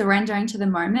and surrendering to the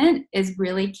moment is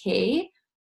really key.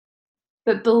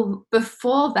 But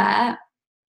before that,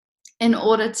 in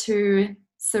order to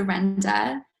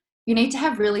surrender, you need to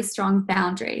have really strong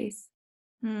boundaries.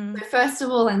 So first of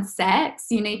all, in sex,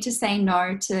 you need to say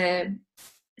no to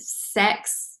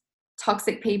sex,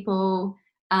 toxic people,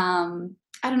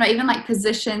 I don't know, even like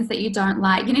positions that you don't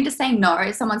like. You need to say no.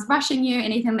 If someone's rushing you,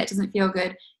 anything that doesn't feel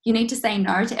good, you need to say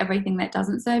no to everything that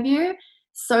doesn't serve you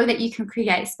so that you can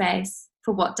create space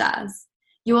for what does.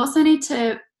 You also need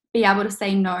to be able to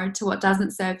say no to what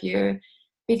doesn't serve you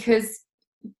because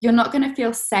you're not going to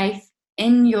feel safe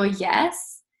in your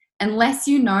yes unless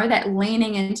you know that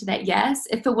leaning into that yes,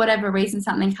 if for whatever reason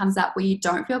something comes up where you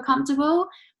don't feel comfortable,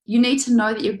 you need to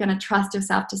know that you're going to trust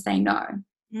yourself to say no.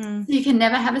 So you can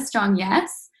never have a strong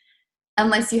yes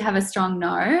unless you have a strong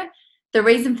no. The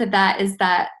reason for that is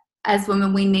that as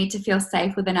women, we need to feel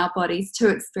safe within our bodies to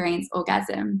experience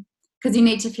orgasm because you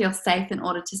need to feel safe in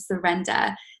order to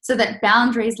surrender. So that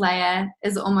boundaries layer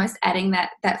is almost adding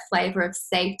that flavor of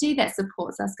safety that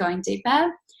supports us going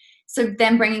deeper. So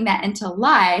then bringing that into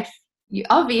life, you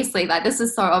obviously, like this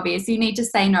is so obvious, you need to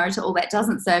say no to all that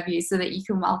doesn't serve you so that you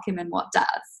can welcome in what does.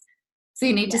 So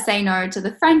you need to say no to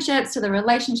the friendships, to the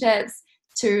relationships,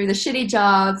 to the shitty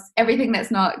jobs, everything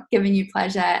that's not giving you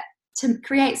pleasure, to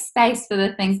create space for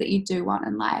the things that you do want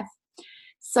in life.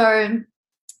 So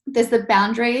there's the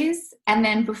boundaries, and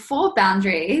then before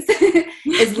boundaries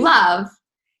is love.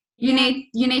 You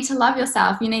need to love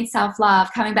yourself. You need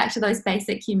self-love. Coming back to those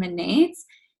basic human needs,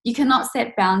 you cannot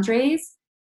set boundaries.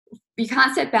 You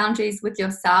can't set boundaries with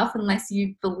yourself unless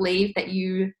you believe that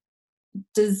you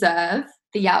deserve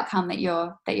the outcome that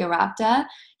you're after.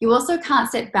 You also can't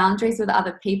set boundaries with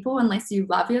other people unless you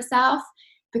love yourself,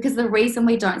 because the reason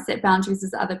we don't set boundaries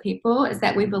with other people is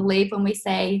that we believe when we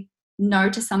say no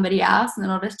to somebody else in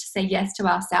order to say yes to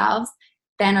ourselves,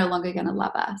 they're no longer going to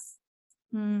love us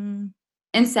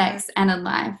in sex and in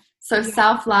life. So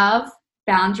self-love,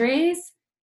 boundaries,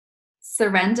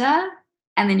 surrender,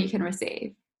 and then you can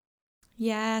receive.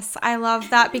 Yes, I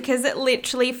love that, because it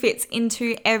literally fits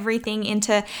into everything,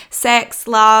 into sex,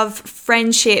 love,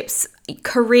 friendships,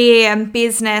 career and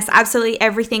business, absolutely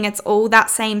everything. It's all that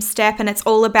same step, and it's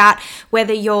all about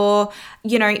whether you're,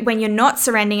 when you're not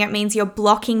surrendering, it means you're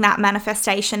blocking that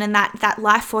manifestation and that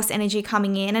life force energy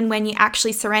coming in. And when you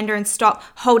actually surrender and stop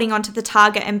holding on to the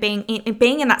target and being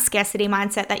in that scarcity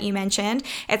mindset that you mentioned,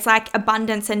 it's like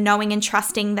abundance and knowing and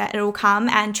trusting that it'll come,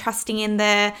 and trusting in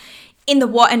the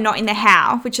what and not in the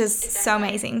how, which is so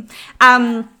amazing.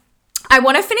 I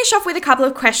want to finish off with a couple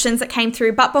of questions that came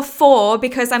through, but before,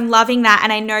 because I'm loving that,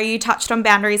 and I know you touched on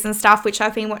boundaries and stuff, which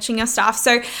I've been watching your stuff.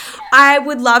 So I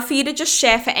would love for you to just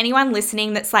share, for anyone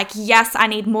listening that's like, yes, I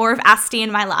need more of Asti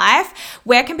in my life.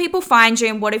 Where can people find you,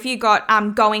 and what have you got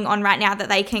going on right now that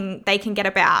they can get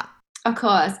about? Of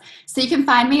course. So you can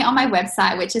find me on my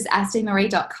website, which is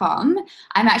astimaree.com.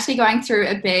 I'm actually going through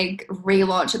a big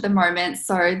relaunch at the moment,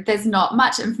 so there's not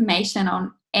much information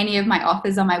on any of my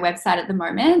offers on my website at the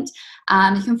moment.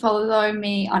 You can follow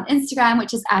me on Instagram,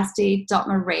 which is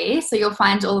asti.maree. So you'll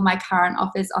find all of my current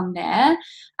offers on there.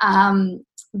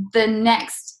 The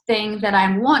next thing that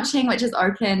I'm launching, which is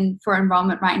open for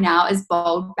enrollment right now, is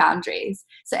Bold Boundaries.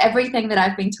 So everything that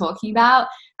I've been talking about,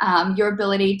 your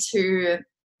ability to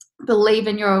believe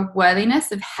in your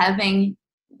worthiness of having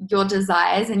your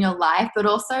desires in your life, but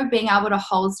also being able to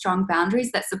hold strong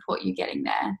boundaries that support you getting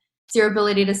there. It's your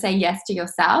ability to say yes to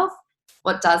yourself,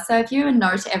 what does serve you, and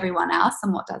no to everyone else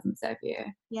and what doesn't serve you.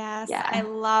 Yes, yeah. I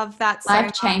love that so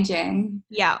life changing.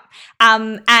 Yeah.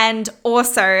 And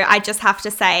also, I just have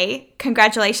to say,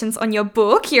 congratulations on your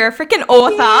book. You're a freaking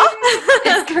author.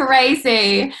 Yeah, it's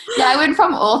crazy. Yeah, I went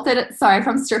from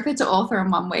stripper to author in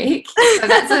 1 week. So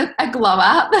that's a glow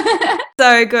up.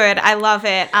 So good. I love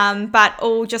it. But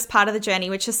all just part of the journey,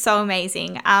 which is so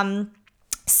amazing.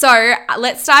 So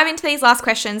let's dive into these last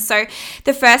questions. So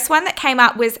the first one that came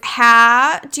up was,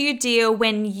 how do you deal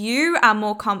when you are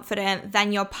more confident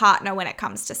than your partner when it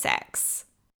comes to sex?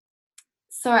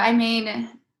 So, I mean,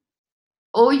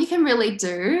 all you can really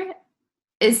do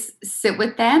is sit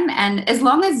with them. And as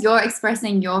long as you're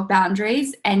expressing your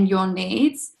boundaries and your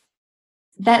needs,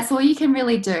 that's all you can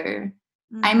really do.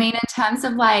 I mean, in terms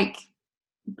of like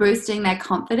boosting their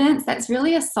confidence, that's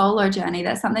really a solo journey.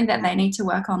 That's something that they need to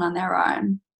work on their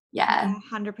own. Yeah.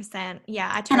 100%. Yeah,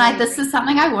 I totally agree. This is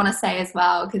something I want to say as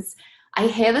well, because I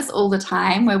hear this all the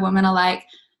time where women are like,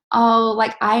 oh,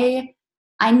 like I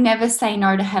never say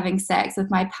no to having sex with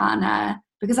my partner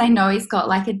because I know he's got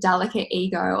like a delicate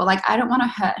ego, or like I don't want to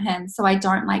hurt him, so I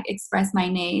don't like express my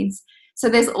needs. So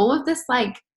there's all of this,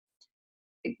 like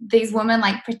these women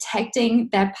like protecting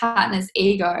their partner's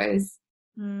egos.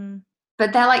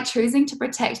 But they're like choosing to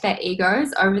protect their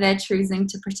egos over their choosing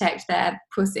to protect their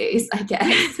pussies, I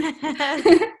guess.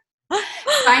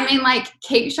 I mean, like,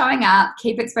 keep showing up,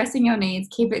 keep expressing your needs,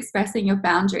 keep expressing your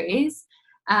boundaries.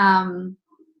 And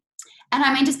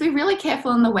I mean, just be really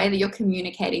careful in the way that you're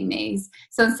communicating these.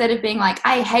 So instead of being like,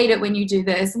 I hate it when you do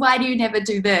this, why do you never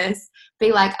do this?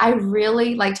 Be like, I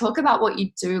really like, talk about what you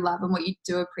do love and what you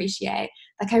do appreciate.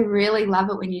 Like, I really love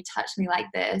it when you touch me like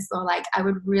this, or like, I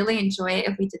would really enjoy it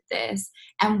if we did this,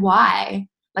 and why.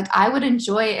 Like, I would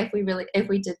enjoy it if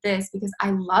we did this because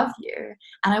I love you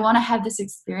and I want to have this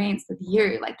experience with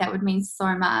you. Like, that would mean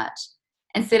so much.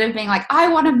 Instead of being like, I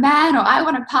want a man, or I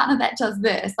want a partner that does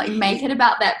this. Like, make it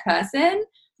about that person.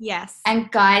 Yes.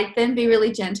 And guide them. Be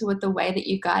really gentle with the way that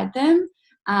you guide them.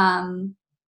 And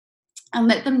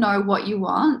let them know what you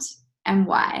want and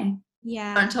why.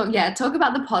 Yeah. Talk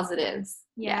about the positives.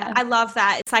 Yeah, I love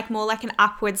that. It's like more like an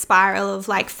upward spiral of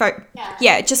like,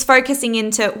 just focusing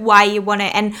into why you want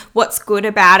it and what's good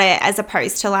about it, as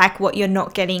opposed to like what you're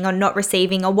not getting or not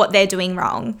receiving or what they're doing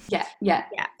wrong. Yeah.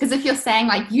 Because if you're saying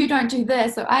like, you don't do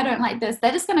this or I don't like this,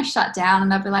 they're just going to shut down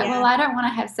and they'll be like, well, I don't want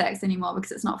to have sex anymore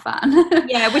because it's not fun.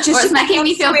 Yeah, which is or it's just making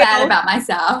me feel bad about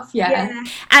myself. Yeah.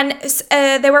 And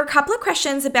there were a couple of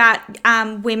questions about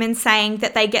women saying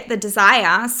that they get the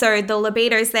desire. So the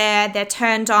libido's there, they're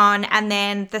turned on, and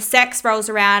then the sex rolls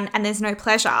around and there's no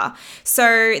pleasure.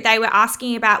 So they were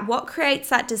asking about what creates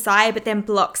that desire but then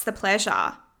blocks the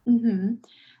pleasure. Mm-hmm.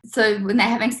 So when they're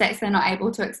having sex, they're not able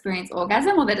to experience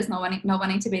orgasm, or they're just not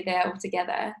wanting to be there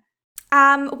altogether?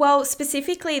 Well,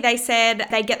 specifically, they said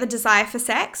they get the desire for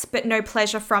sex, but no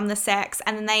pleasure from the sex.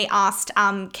 And then they asked,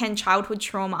 can childhood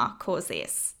trauma cause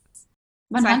this?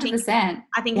 100%.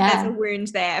 I think there's a wound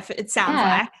there, it sounds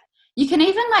like. You can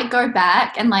even like go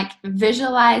back and like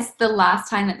visualize the last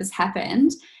time that this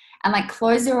happened and like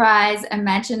close your eyes,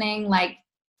 imagining like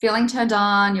feeling turned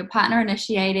on, your partner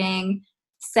initiating,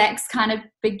 sex kind of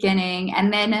beginning,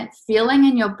 and then feeling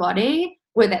in your body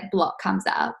where that block comes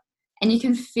up. And you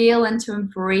can feel into and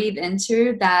breathe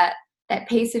into that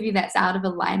piece of you that's out of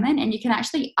alignment, and you can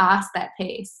actually ask that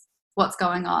piece what's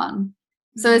going on.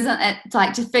 So isn't it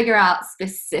like to figure out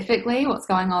specifically what's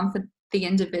going on for the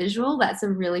individual? That's a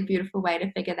really beautiful way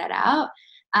to figure that out.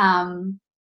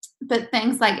 But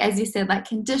things like, as you said, like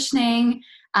conditioning,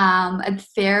 a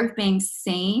fear of being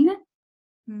seen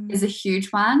is a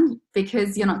huge one,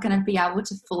 because you're not going to be able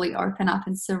to fully open up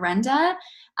and surrender.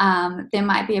 There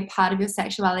might be a part of your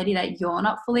sexuality that you're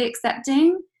not fully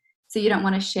accepting, so you don't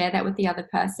want to share that with the other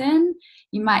person.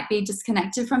 You might be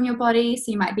disconnected from your body, so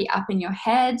you might be up in your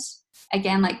head,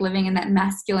 again, like living in that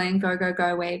masculine go, go,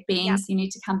 go way of being. So you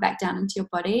need to come back down into your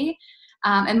body.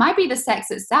 It might be the sex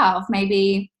itself.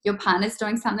 Maybe your partner's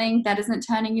doing something that isn't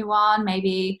turning you on.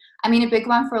 Maybe, I mean, a big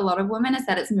one for a lot of women is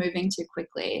that it's moving too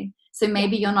quickly. So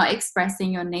maybe you're not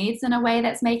expressing your needs in a way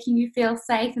that's making you feel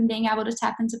safe and being able to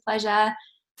tap into pleasure.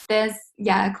 There's,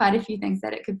 quite a few things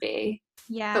that it could be.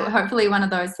 Yeah. But hopefully one of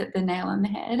those hit the nail on the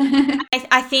head.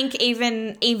 I think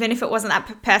even if it wasn't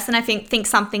that person, I think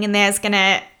something in there is going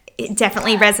to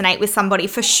definitely resonate with somebody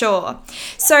for sure.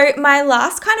 So my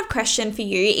last kind of question for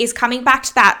you is coming back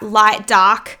to that light,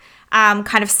 dark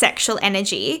kind of sexual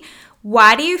energy.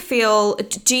 Why do you feel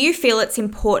it's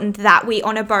important that we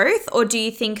honor both, or do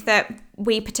you think that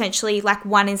we potentially like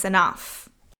one is enough?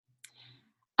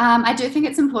 I do think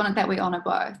it's important that we honor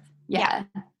both. Yeah.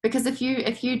 Because if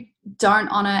you don't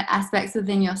honor aspects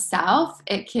within yourself,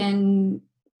 it can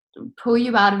pull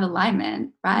you out of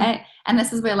alignment, right? And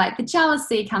this is where like the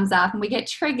jealousy comes up and we get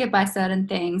triggered by certain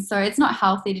things. So it's not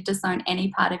healthy to disown any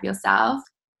part of yourself.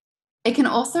 It can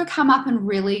also come up in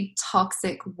really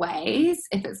toxic ways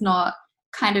if it's not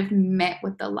kind of met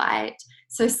with the light.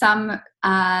 So some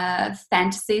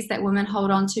fantasies that women hold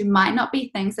on to might not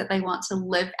be things that they want to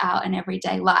live out in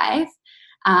everyday life.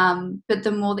 But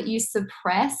the more that you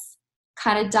suppress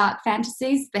kind of dark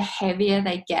fantasies, the heavier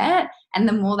they get and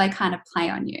the more they kind of play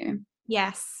on you.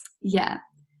 Yes. Yeah.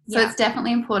 So it's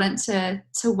definitely important to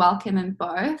welcome in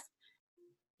both.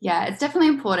 Yeah, it's definitely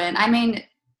important. I mean,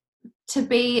 to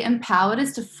be empowered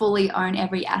is to fully own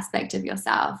every aspect of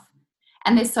yourself.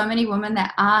 And there's so many women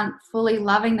that aren't fully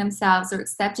loving themselves or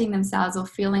accepting themselves or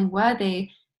feeling worthy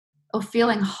or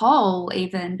feeling whole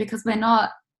even, because we're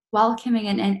not welcoming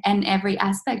in every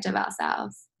aspect of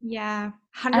ourselves. Yeah,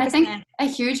 100%. And I think a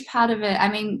huge part of it, I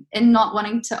mean, in not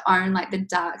wanting to own like the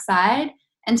dark side,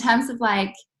 in terms of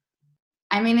like,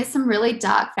 I mean, there's some really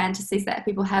dark fantasies that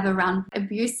people have around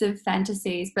abusive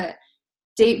fantasies, but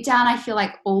deep down, I feel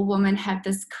like all women have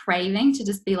this craving to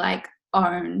just be like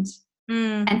owned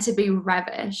and to be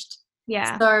ravished.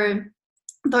 Yeah. So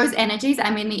those energies, I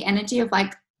mean, the energy of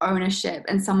like ownership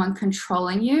and someone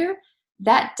controlling you,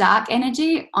 that dark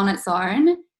energy on its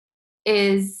own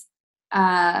is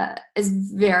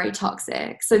very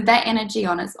toxic. So that energy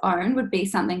on its own would be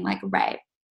something like rape.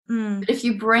 But if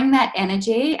you bring that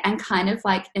energy and kind of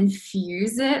like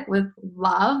infuse it with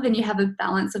love, then you have a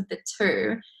balance of the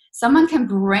two. Someone can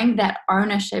bring that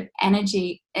ownership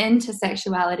energy into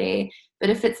sexuality, but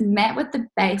if it's met with the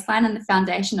baseline and the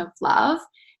foundation of love,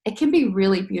 it can be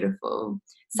really beautiful.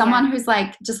 Someone who's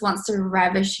like just wants to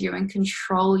ravish you and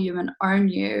control you and own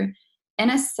you, in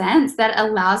a sense that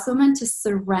allows women to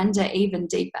surrender even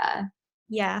deeper.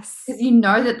 Yes. Because you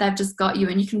know that they've just got you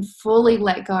and you can fully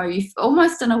let go. You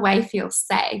almost in a way feel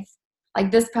safe.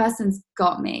 Like, this person's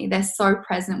got me. They're so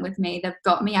present with me. They've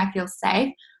got me. I feel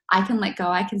safe. I can let go.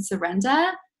 I can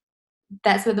surrender.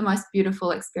 That's where the most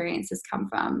beautiful experiences come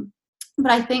from.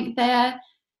 But I think they're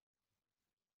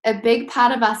a big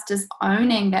part of us just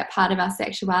owning that part of our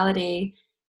sexuality.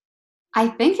 I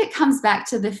think it comes back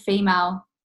to the female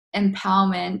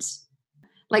empowerment,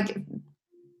 like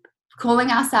calling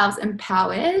ourselves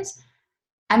empowered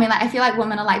I mean, like, I feel like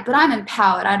women are like, but I'm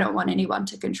empowered. I don't want anyone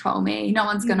to control me. No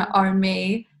one's going to own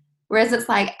me. Whereas it's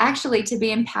like, actually, to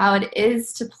be empowered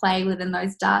is to play within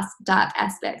those dark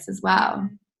aspects as well.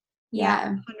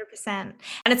 Yeah, 100%. And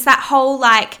it's that whole,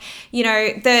 like, you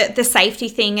know, the safety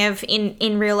thing of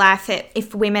in real life,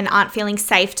 if women aren't feeling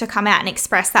safe to come out and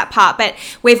express that part. But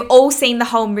we've all seen the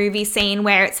whole movie scene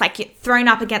where it's like you're thrown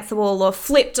up against the wall or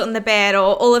flipped on the bed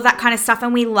or all of that kind of stuff.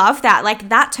 And we love that. Like,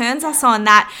 that turns us on,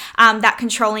 that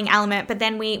controlling element. But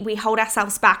then we hold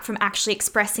ourselves back from actually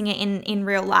expressing it in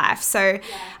real life. So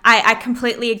I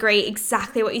completely agree.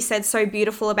 Exactly what you said. So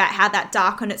beautiful about how that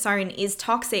dark on its own is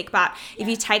toxic. But if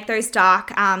you take those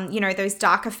dark, those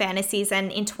darker fantasies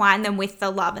and entwine them with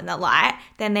the love and the light,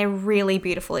 then they're really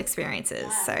beautiful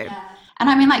experiences. And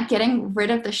I mean, like, getting rid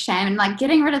of the shame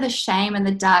and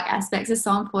the dark aspects is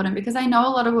so important, because I know a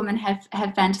lot of women have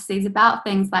fantasies about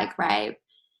things like rape,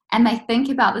 and they think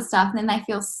about the stuff and then they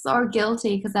feel so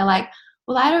guilty because they're like,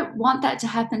 well, I don't want that to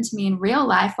happen to me in real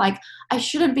life. Like, I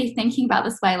shouldn't be thinking about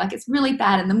this way. Like, it's really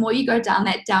bad. And the more you go down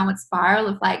that downward spiral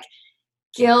of like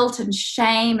guilt and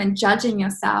shame and judging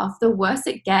yourself, the worse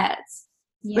it gets.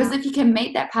 Whereas if you can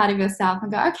meet that part of yourself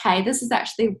and go, okay, this is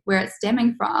actually where it's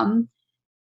stemming from.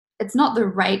 It's not the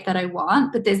rape that I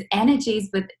want, but there's energies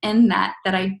within that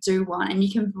I do want. And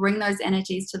you can bring those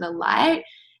energies to the light.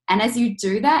 And as you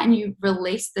do that and you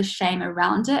release the shame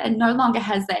around it, it no longer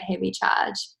has that heavy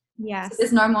charge. Yes. So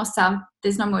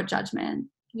there's no more judgment.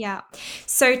 Yeah.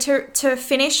 So to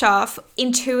finish off,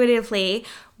 intuitively,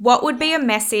 what would be a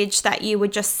message that you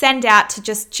would just send out to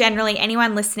just generally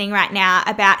anyone listening right now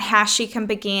about how she can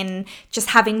begin just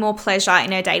having more pleasure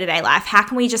in her day-to-day life? How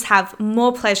can we just have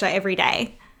more pleasure every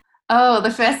day? Oh, the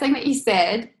first thing that you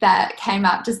said that came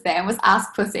up just then was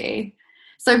ask pussy.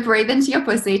 So breathe into your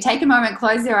pussy, take a moment,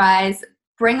 close your eyes,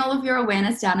 bring all of your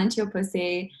awareness down into your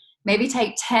pussy. Maybe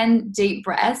take 10 deep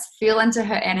breaths, feel into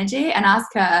her energy, and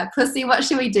ask her, pussy, what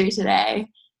should we do today?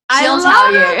 She'll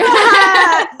tell you.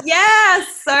 Yeah,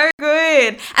 so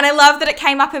good. And I love that it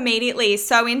came up immediately.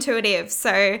 So intuitive.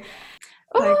 So.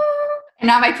 And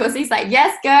now my pussy's like,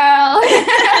 yes, girl.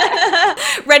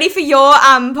 Ready for your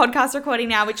podcast recording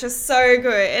now, which is so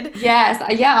good. Yes.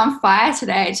 Yeah, on fire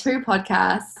today. 2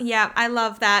 podcasts. Yeah, I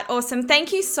love that. Awesome.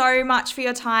 Thank you so much for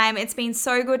your time. It's been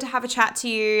so good to have a chat to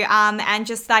you. And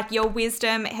just like your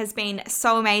wisdom has been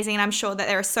so amazing. And I'm sure that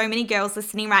there are so many girls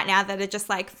listening right now that are just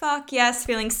like, fuck yes,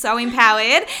 feeling so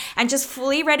empowered and just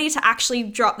fully ready to actually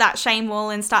drop that shame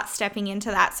wall and start stepping into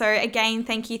that. So again,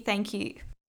 thank you.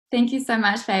 Thank you so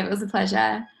much, Faye. It was a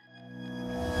pleasure.